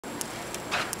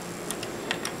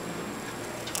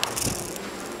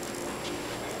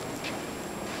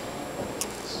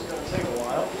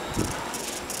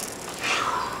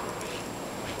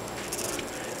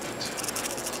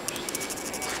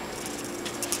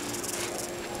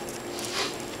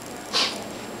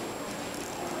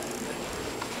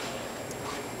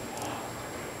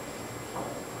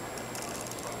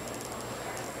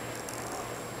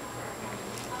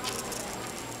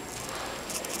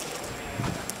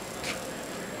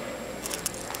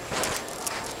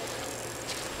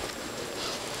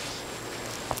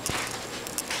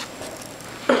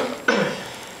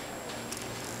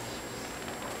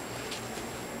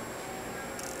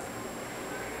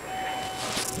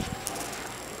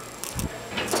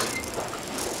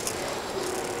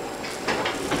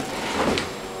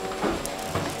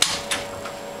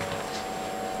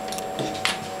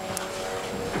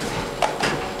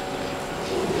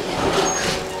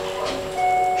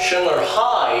Schindler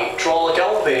Highdraulic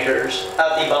elevators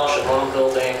at the Bausch and Lomb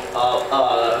building of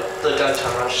the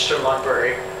downtown Rochester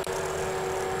library.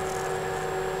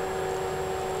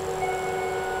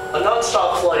 A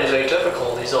non-stop flight is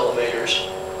atypical in these elevators,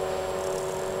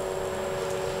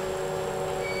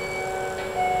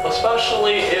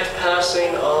 especially if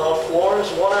passing floors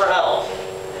 1 or L.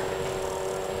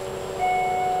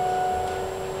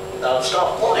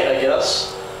 Non-stop flight, I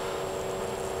guess.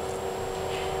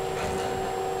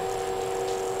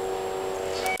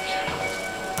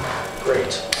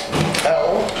 Great.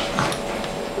 L.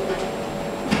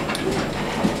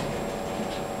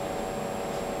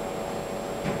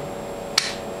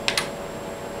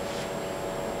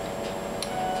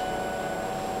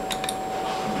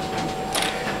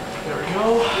 There we go.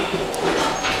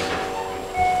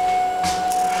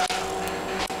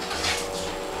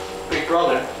 Big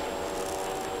Brother.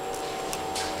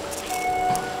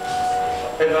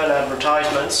 Event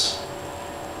advertisements.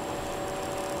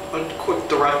 A quick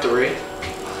directory.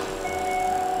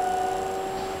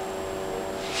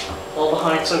 All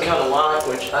behind some kind of lock,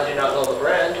 which I do not know the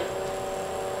brand.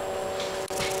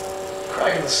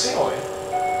 Crack in the ceiling.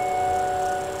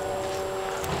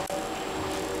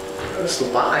 This is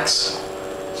the box.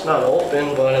 It's not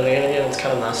open, but again, it's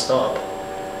kind of messed up.